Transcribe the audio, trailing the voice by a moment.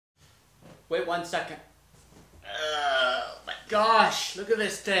Wait 1 second. Oh my gosh, look at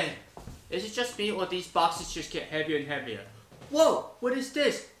this thing. Is it just me or these boxes just get heavier and heavier? Whoa, what is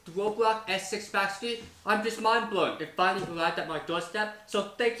this? The Roborock S6 MaxV? I'm just mind blown. It finally arrived at my doorstep. So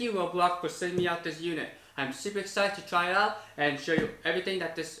thank you Roborock for sending me out this unit. I'm super excited to try it out and show you everything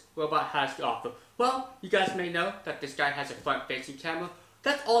that this robot has to offer. Well, you guys may know that this guy has a front-facing camera.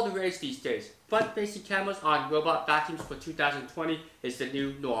 That's all the rage these days. Front-facing cameras on robot vacuums for 2020 is the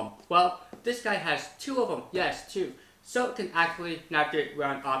new norm. Well, this guy has 2 of them. Yes, 2. So it can actually navigate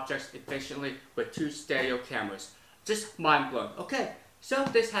around objects efficiently with 2 stereo cameras. Just mind blown. Okay, so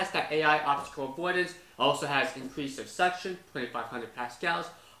this has that AI optical avoidance, also has increase of suction, 2500 pascals,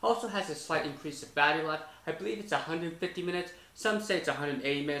 also has a slight increase of battery life. I believe it's 150 minutes, some say it's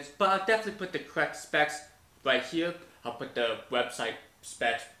 180 minutes, but I'll definitely put the correct specs right here. I'll put the website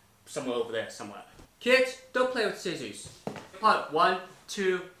specs somewhere over there somewhere. Kids, don't play with scissors. Part 1,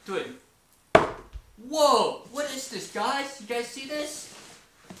 2, 3. Whoa, what is this guys? You guys see this?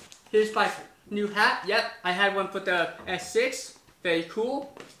 Here's my new hat. Yep, I had one for the S6. Very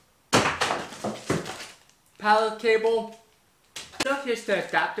cool. Power cable. So here's the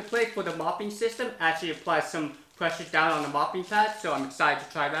adapter plate for the mopping system. Actually applies some pressure down on the mopping pad, so I'm excited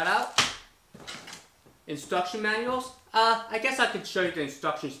to try that out. Instruction manuals. I guess I could show you the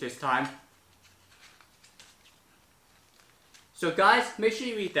instructions this time. So guys, make sure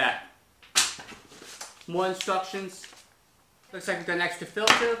you read that. More instructions. Looks like we got an extra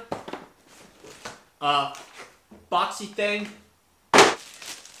filter. Boxy thing.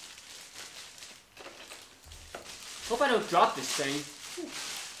 Hope I don't drop this thing.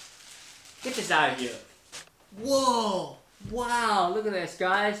 Get this out of here. Whoa! Wow, look at this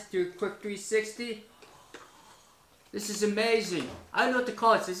guys. Do a quick 360. This is amazing. I don't know what to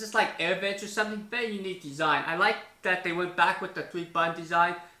call it. This is like air vents or something. Very unique design. I like that they went back with the 3-button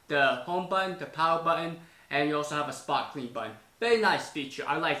design. The home button, the power button, and you also have a spot clean button. Very nice feature.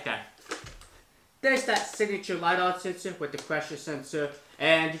 I like that. There's that signature Lidar sensor with the pressure sensor,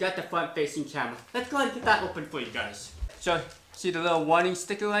 and you got the front-facing camera. Let's go ahead and get that open for you guys. So, see the little warning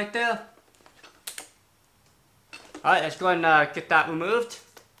sticker right there? Alright, let's go ahead and get that removed.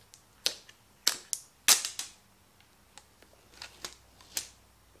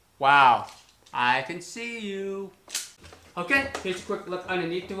 Wow, I can see you. Okay, here's a quick look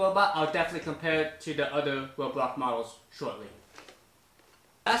underneath the robot. I'll definitely compare it to the other Roborock models shortly.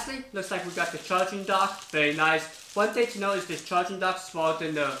 Lastly, looks like we got the charging dock. Very nice. One thing to know is this charging dock is smaller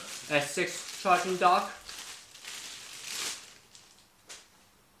than the S6 charging dock.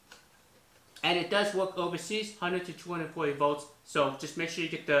 And it does work overseas, 100 to 240 volts. So just make sure you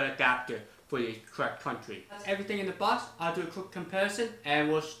get the adapter for the correct country. That's everything in the box. I'll do a quick comparison and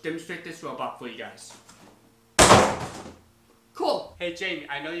we'll demonstrate this robot for you guys. Cool. Hey Jamie,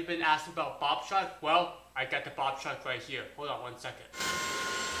 I know you've been asking about Bob Shark. Well, I got the Bob Shark right here. Hold on 1 second.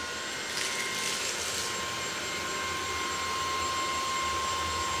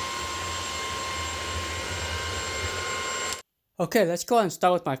 Okay, let's go ahead and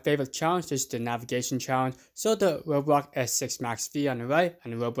start with my favorite challenge. This is the navigation challenge. So the Roborock S6 MaxV on the right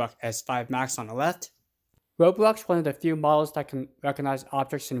and the Roborock S5 Max on the left. Roborock's one of the few models that can recognize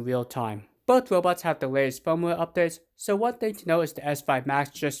objects in real time. Both robots have the latest firmware updates, so one thing to know is the S5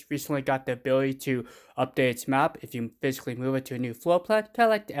 Max just recently got the ability to update its map if you physically move it to a new floor plan, kind of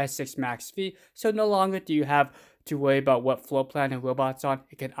like the S6 MaxV, so no longer do you have to worry about what floor plan the robot's on,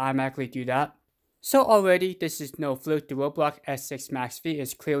 it can automatically do that. So already, this is no fluke, the Roborock S6 MaxV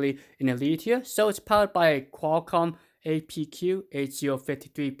is clearly in the lead here, so it's powered by a Qualcomm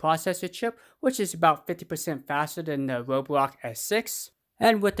APQ8053 processor chip, which is about 50% faster than the Roborock S6.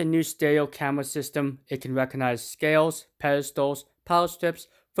 And with the new stereo camera system, it can recognize scales, pedestals, power strips,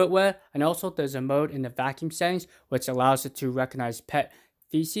 footwear, and also there's a mode in the vacuum settings which allows it to recognize pet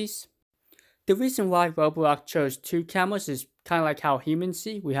feces. The reason why Roborock chose 2 cameras is kind of like how humans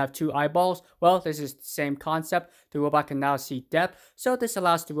see. We have 2 eyeballs. Well, this is the same concept. The robot can now see depth, so this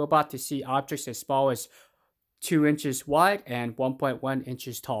allows the robot to see objects as small as 2 inches wide and 1.1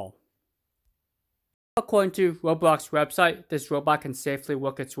 inches tall. According to Roborock's website, this robot can safely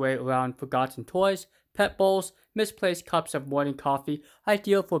work its way around forgotten toys, pet bowls, misplaced cups of morning coffee,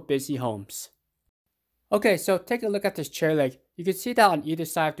 ideal for busy homes. Okay, so take a look at this chair leg. You can see that on either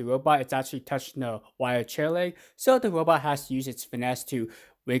side of the robot it's actually touching the wire chair leg, so the robot has to use its finesse to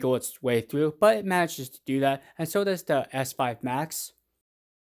wiggle its way through, but it manages to do that, and so does the S5 Max.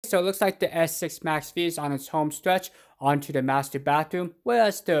 So it looks like the S6 MaxV is on its home stretch onto the master bathroom,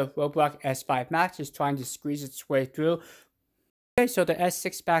 whereas the Roborock S5 Max is trying to squeeze its way through. Okay, so the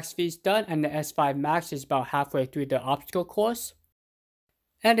S6 MaxV is done and the S5 Max is about halfway through the obstacle course.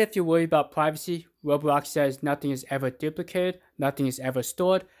 And if you worry about privacy, Roborock says nothing is ever duplicated, nothing is ever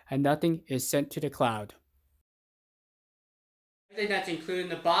stored, and nothing is sent to the cloud. Everything that's included in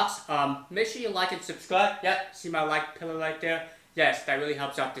the box, make sure you like and subscribe. Yep, see my like pillar right there? Yes, that really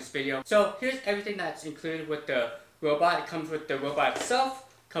helps out this video. So here's everything that's included with the robot. It comes with the robot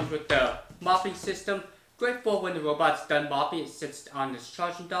itself, comes with the mopping system. Great for when the robot's done mopping, it sits on this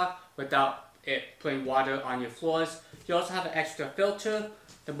charging dock without it putting water on your floors. You also have an extra filter.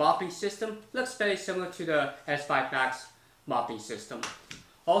 The mopping system looks very similar to the S5 Max mopping system.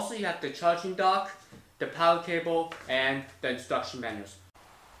 Also, you have the charging dock, the power cable, and the instruction manuals.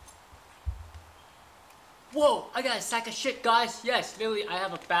 Whoa, I got a sack of shit, guys. Yes, literally, I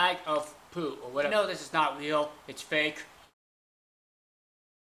have a bag of poo or whatever. No, this is not real. It's fake.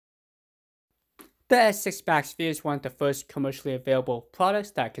 The S6 MaxV is one of the first commercially available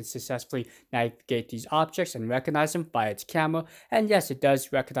products that can successfully navigate these objects and recognize them by its camera. And yes, it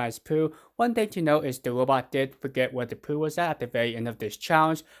does recognize poo. One thing to note is the robot did forget where the poo was at the very end of this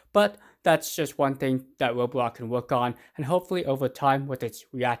challenge, but that's just one thing that Roborock can work on, and hopefully over time with its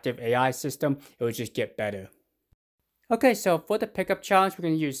reactive AI system, it will just get better. Okay, so for the pickup challenge, we're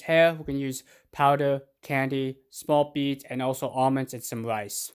going to use hair, we're going to use powder, candy, small beads, and also almonds and some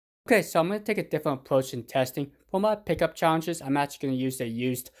rice. Okay, so I'm going to take a different approach in testing. For my pickup challenges, I'm actually going to use the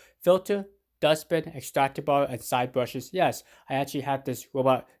used filter, dustbin, extractor bar, and side brushes. Yes, I actually had this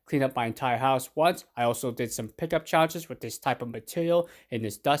robot clean up my entire house once. I also did some pickup challenges with this type of material in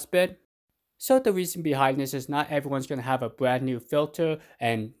this dustbin. So the reason behind this is not everyone's going to have a brand new filter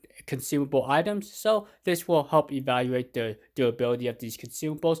and consumable items, so this will help evaluate the durability of these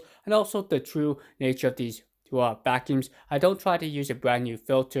consumables and also the true nature of these vacuums. I don't try to use a brand new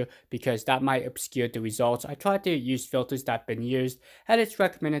filter because that might obscure the results. I try to use filters that have been used, and it's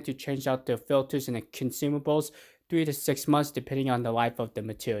recommended to change out the filters and the consumables 3 to 6 months depending on the life of the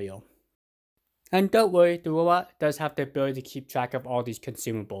material. And don't worry, the robot does have the ability to keep track of all these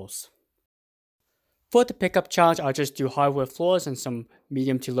consumables. For the pickup challenge, I'll just do hardwood floors and some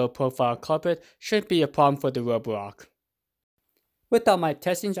medium to low profile carpet. Shouldn't be a problem for the Roborock. With all my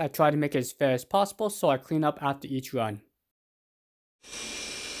testings, I try to make it as fair as possible, so I clean up after each run.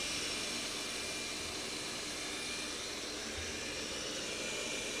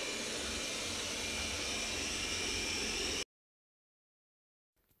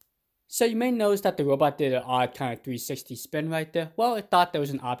 So you may notice that the robot did an odd kind of 360 spin right there. Well, it thought there was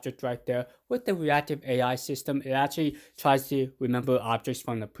an object right there. With the reactive AI system, it actually tries to remember objects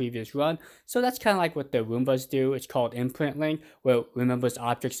from the previous run. So that's kind of like what the Roombas do. It's called imprinting, where it remembers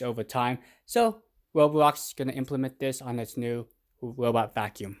objects over time. So Roborock's going to implement this on its new robot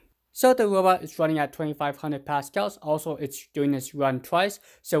vacuum. So the robot is running at 2500 pascals. Also, it's doing this run twice,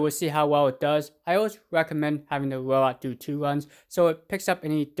 so we'll see how well it does. I always recommend having the robot do 2 runs, so it picks up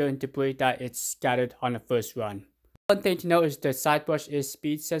any dirt and debris that it's scattered on the first run. One thing to note is the side brush is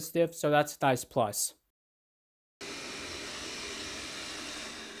speed sensitive, so that's a nice plus.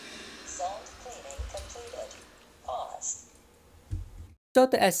 So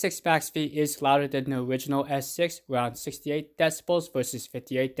the S6 MaxV is louder than the original S6, around 68 decibels versus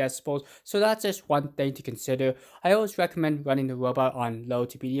 58 decibels, so that's just one thing to consider. I always recommend running the robot on low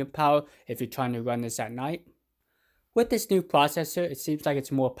to medium power if you're trying to run this at night. With this new processor, it seems like it's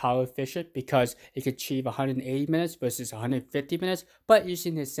more power efficient because it can achieve 180 minutes versus 150 minutes, but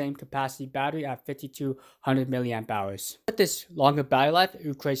using the same capacity battery at 5200 milliamp hours. With this longer battery life,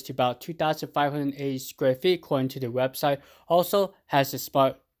 it equates to about 2,580 square feet according to the website. Also has a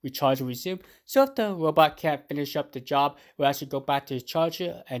smart recharge resume, so if the robot can't finish up the job, it will actually go back to the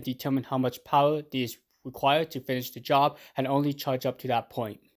charger and determine how much power is required to finish the job and only charge up to that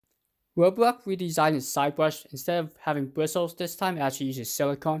point. Roborock redesigned its side brush. Instead of having bristles this time, it actually uses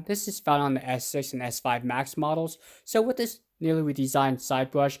silicone. This is found on the S6 and S5 Max models. So with this newly redesigned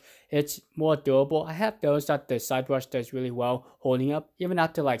side brush, it's more durable. I have noticed that the side brush does really well holding up, even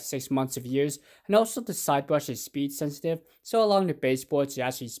after like 6 months of use. And also the side brush is speed sensitive, so along the baseboards it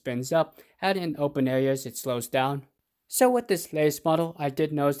actually spins up, and in open areas it slows down. So with this latest model, I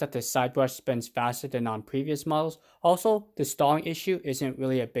did notice that the side brush spins faster than on previous models. Also, the stalling issue isn't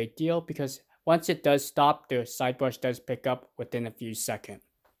really a big deal because once it does stop, the side brush does pick up within a few seconds.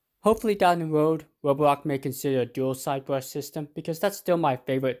 Hopefully down the road, Roborock may consider a dual side brush system because that's still my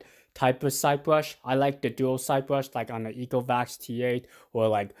favorite type of side brush. I like the dual side brush like on the EcoVax T8 or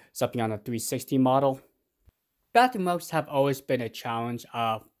like something on the 360 model. Bathroom rugs have always been a challenge.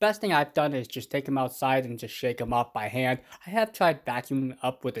 Best thing I've done is just take them outside and just shake them off by hand. I have tried vacuuming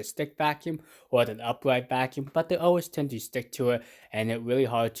up with a stick vacuum or an upright vacuum, but they always tend to stick to it and it's really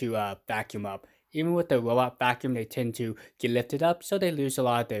hard to vacuum up. Even with the robot vacuum, they tend to get lifted up, so they lose a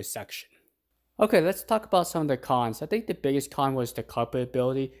lot of their section. Okay, let's talk about some of the cons. I think the biggest con was the carpet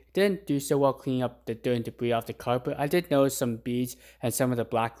ability. It didn't do so well cleaning up the dirt and debris off the carpet. I did notice some beads and some of the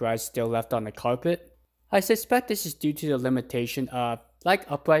black rice still left on the carpet. I suspect this is due to the limitation of,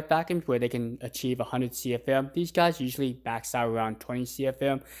 like upright vacuums where they can achieve 100 CFM, these guys usually max out around 20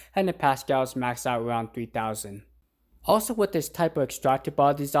 CFM, and the Pascals max out around 3000. Also with this type of extractor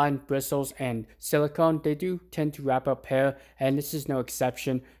bar design, bristles and silicone, they do tend to wrap up hair, and this is no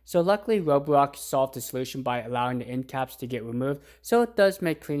exception. So luckily Roborock solved the solution by allowing the end caps to get removed, so it does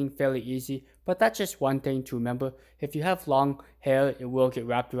make cleaning fairly easy, but that's just one thing to remember. If you have long hair, it will get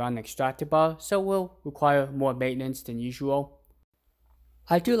wrapped around the extractor bar, so it will require more maintenance than usual.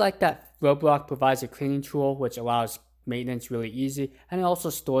 I do like that Roborock provides a cleaning tool which allows maintenance really easy, and it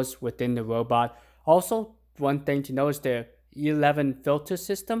also stores within the robot. Also, one thing to know is the E11 filter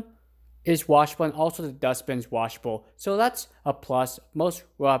system is washable, and also the dustbin is washable, so that's a plus. Most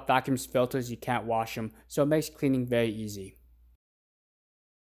robot vacuums filters you can't wash them, so it makes cleaning very easy.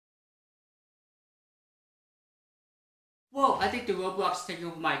 Whoa, I think the Roborock's taking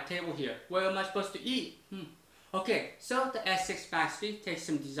over my table here. What am I supposed to eat? Okay, so the S6 MaxV takes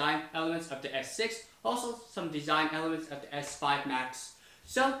some design elements of the S6, also some design elements of the S5 Max.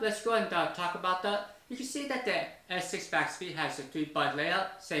 So let's go ahead and talk about that. You can see that the S6 MaxV has a 3-bud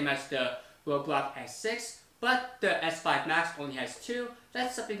layout, same as the Roborock S6, but the S5 Max only has 2.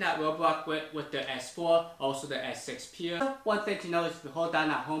 That's something that Roborock with the S4, also the S6 Pure. So one thing to know is if you hold down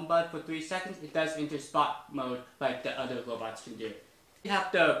that home button for 3 seconds, it does enter spot mode like the other robots can do. You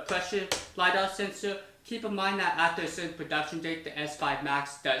have the pressure Lidar sensor. Keep in mind that after a certain production date, the S5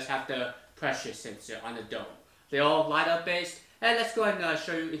 Max does have the pressure sensor on the dome. They're all Lidar based, and let's go ahead and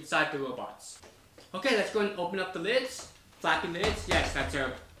show you inside the robots. Okay, let's go and open up the lids. Flappy lids, yes, that's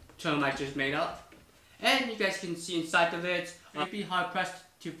a term I just made up. And you guys can see inside the lids, you'd be hard pressed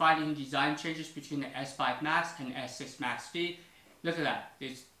to find any design changes between the S5 Max and the S6 MaxV. Look at that,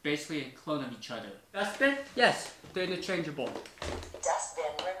 it's basically a clone of each other. Dustbin, yes, they're interchangeable. Dustbin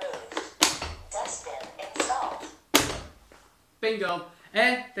removed. Dustbin installed. Bingo,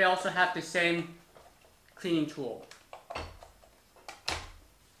 and they also have the same cleaning tool.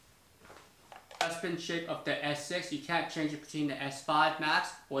 Dustbin shape of the S6, you can't change it between the S5 Max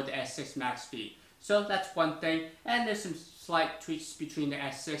or the S6 MaxV. So that's one thing, and there's some slight tweaks between the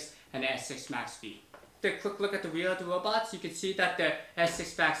S6 and the S6 MaxV. Take a quick look at the rear of the robots. You can see that the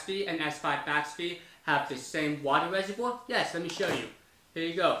S6 MaxV and S5 MaxV have the same water reservoir. Yes, let me show you. Here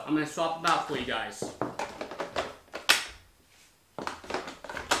you go. I'm going to swap them out for you guys.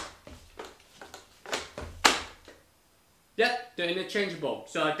 Yep, they're interchangeable,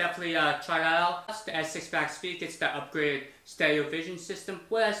 so definitely try that out. The S6 MaxV gets the upgraded stereo vision system,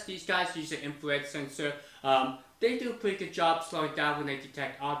 whereas these guys use an infrared sensor. They do a pretty good job slowing down when they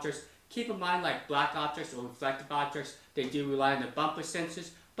detect objects. Keep in mind, like black objects or reflective objects, they do rely on the bumper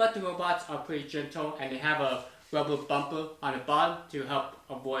sensors, but the robots are pretty gentle, and they have a rubber bumper on the bottom to help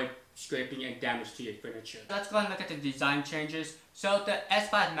avoid scraping and damage to your furniture. Let's go ahead and look at the design changes. So the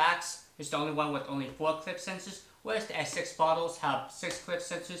S5 Max is the only one with only 4 clip sensors, whereas the S6 models have 6 clip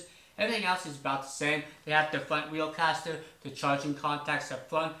sensors. Everything else is about the same. They have the front wheel caster, the charging contacts up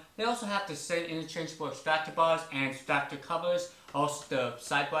front. They also have the same interchangeable extractor bars and extractor covers. Also the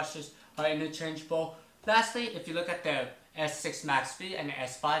side brushes are interchangeable. Lastly, if you look at the S6 MaxV and the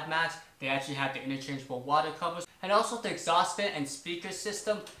S5 Max, they actually have the interchangeable water covers. And also the exhaust vent and speaker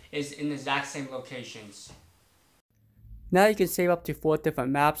system is in the exact same locations. Now you can save up to 4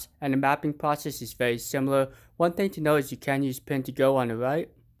 different maps, and the mapping process is very similar. One thing to know is you can use pin to go on the right.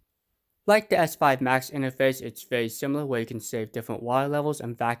 Like the S5 Max interface, it's very similar where you can save different water levels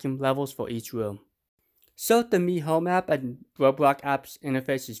and vacuum levels for each room. So the Mi Home app and Roborock app's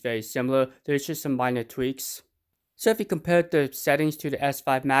interface is very similar, there's just some minor tweaks. So if you compare the settings to the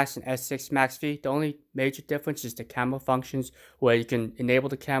S5 Max and S6 MaxV, the only major difference is the camera functions, where you can enable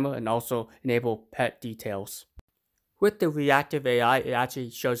the camera and also enable pet details. With the Reactive AI, it actually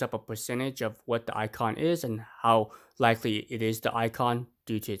shows up a percentage of what the icon is and how likely it is the icon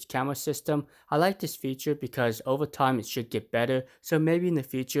due to its camera system. I like this feature because over time it should get better, so maybe in the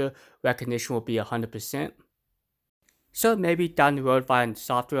future recognition will be 100%. So maybe down the road via a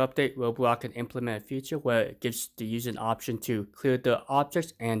software update, Roborock can implement a feature where it gives the user an option to clear the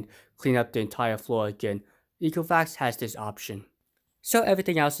objects and clean up the entire floor again. Equifax has this option. So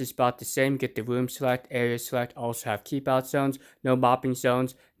everything else is about the same. Get the room select, area select, also have keep out zones, no mopping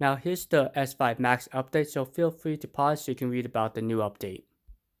zones. Now here's the S5 Max update, so feel free to pause so you can read about the new update.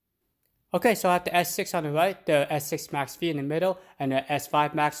 Okay, so I have the S6 on the right, the S6 MaxV in the middle, and the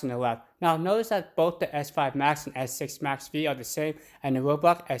S5 Max on the left. Now notice that both the S5 Max and S6 MaxV are the same, and the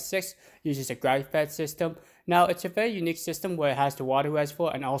Roborock S6 uses a gravity-fed system. Now it's a very unique system where it has the water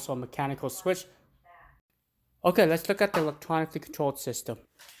reservoir and also a mechanical switch. Okay, let's look at the electronically controlled system.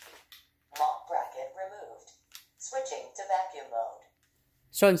 Mop bracket removed. Switching to vacuum mode.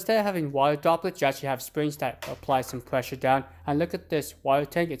 So instead of having water droplets, you actually have springs that apply some pressure down. And look at this water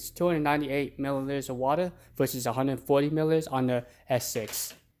tank, it's 298 milliliters of water versus 140 milliliters on the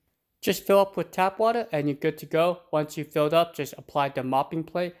S6. Just fill up with tap water and you're good to go. Once you've filled up, just apply the mopping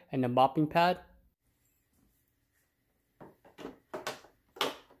plate and the mopping pad.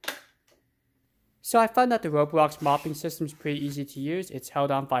 So I found that the Roborock's mopping system is pretty easy to use. It's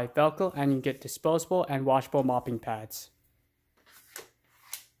held on by Velcro and you get disposable and washable mopping pads.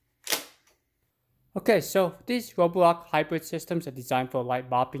 Okay, so these Roborock hybrid systems are designed for light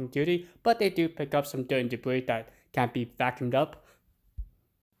mopping duty, but they do pick up some dirt and debris that can't be vacuumed up.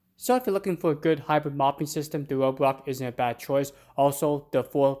 So if you're looking for a good hybrid mopping system, the Roborock isn't a bad choice. Also, the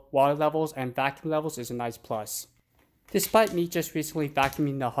 4 water levels and vacuum levels is a nice plus. Despite me just recently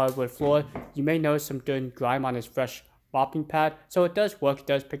vacuuming the hardwood floor, you may notice some dirt and grime on this fresh mopping pad. So it does work, it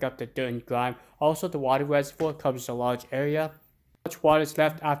does pick up the dirt and grime. Also, the water reservoir covers a large area. Much water is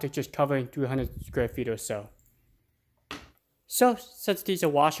left after just covering 300 square feet or so. So since these are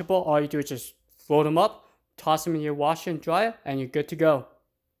washable, all you do is just fold them up, toss them in your washer and dryer, and you're good to go.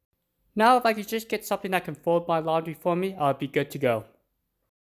 Now if I could just get something that can fold my laundry for me, I'll be good to go.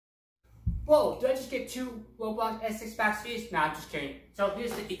 Whoa, did I just get 2 Roborock S6 MaxVs? Nah, I'm just kidding. So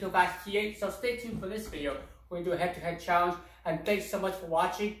here's the EcoVac T8, so stay tuned for this video. We're going to do a head-to-head challenge, and thanks so much for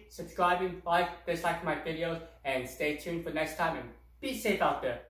watching, subscribing, disliking my videos, and stay tuned for next time, and be safe out there.